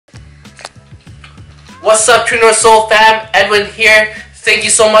What's up, Truenorthsole fam? Edwin here. Thank you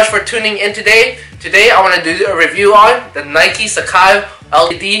so much for tuning in today. Today I want to do a review on the Nike Sacai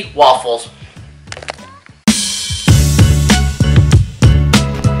LD Waffles.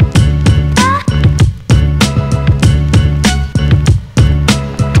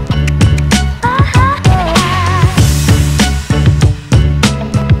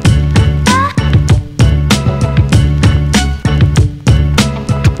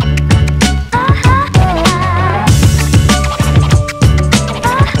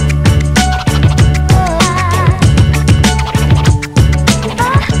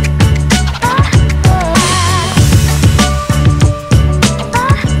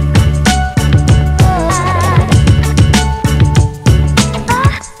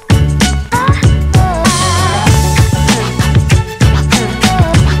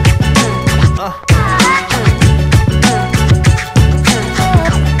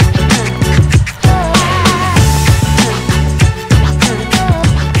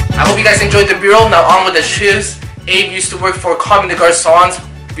 You guys enjoyed the bureau. Now on with the shoes. Abe used to work for Comme des Garçons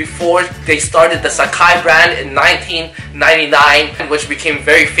before they started the Sacai brand in 1999, which became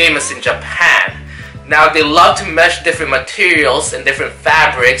very famous in Japan. Now they love to mesh different materials and different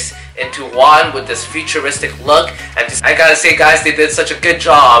fabrics into one with this futuristic look, and I gotta say guys, they did such a good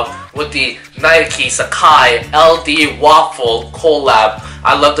job with the Nike Sacai LD Waffle collab.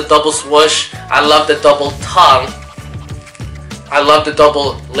 I love the double swoosh, I love the double tongue, I love the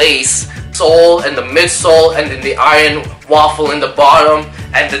double lace sole and the midsole, and then the iron waffle in the bottom,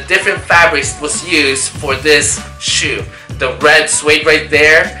 and the different fabrics was used for this shoe. The red suede right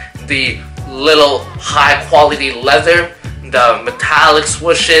there, the little high quality leather, the metallic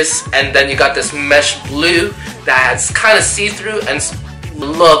swooshes, and then you got this mesh blue that's kind of see-through and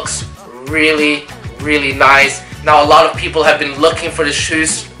looks really nice. Now a lot of people have been looking for the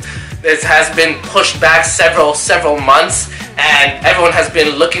shoes. This has been pushed back several months, and everyone has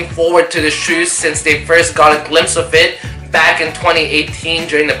been looking forward to the shoes since they first got a glimpse of it back in 2018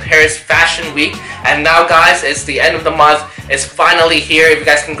 during the Paris Fashion Week. And now guys, it's the end of the month, it's finally here. If you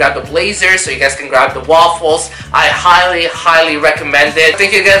guys can grab the blazers, so you guys can grab the waffles, I highly recommend it.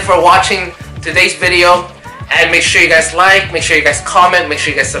 Thank you again for watching today's video, and make sure you guys like, make sure you guys comment, make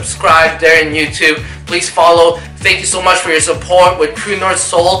sure you guys subscribe there in YouTube. Please follow. Thank you so much for your support with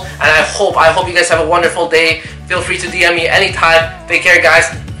Truenorthsole, and I hope you guys have a wonderful day. Feel free to DM me anytime. Take care guys.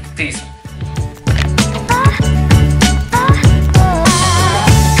 Peace.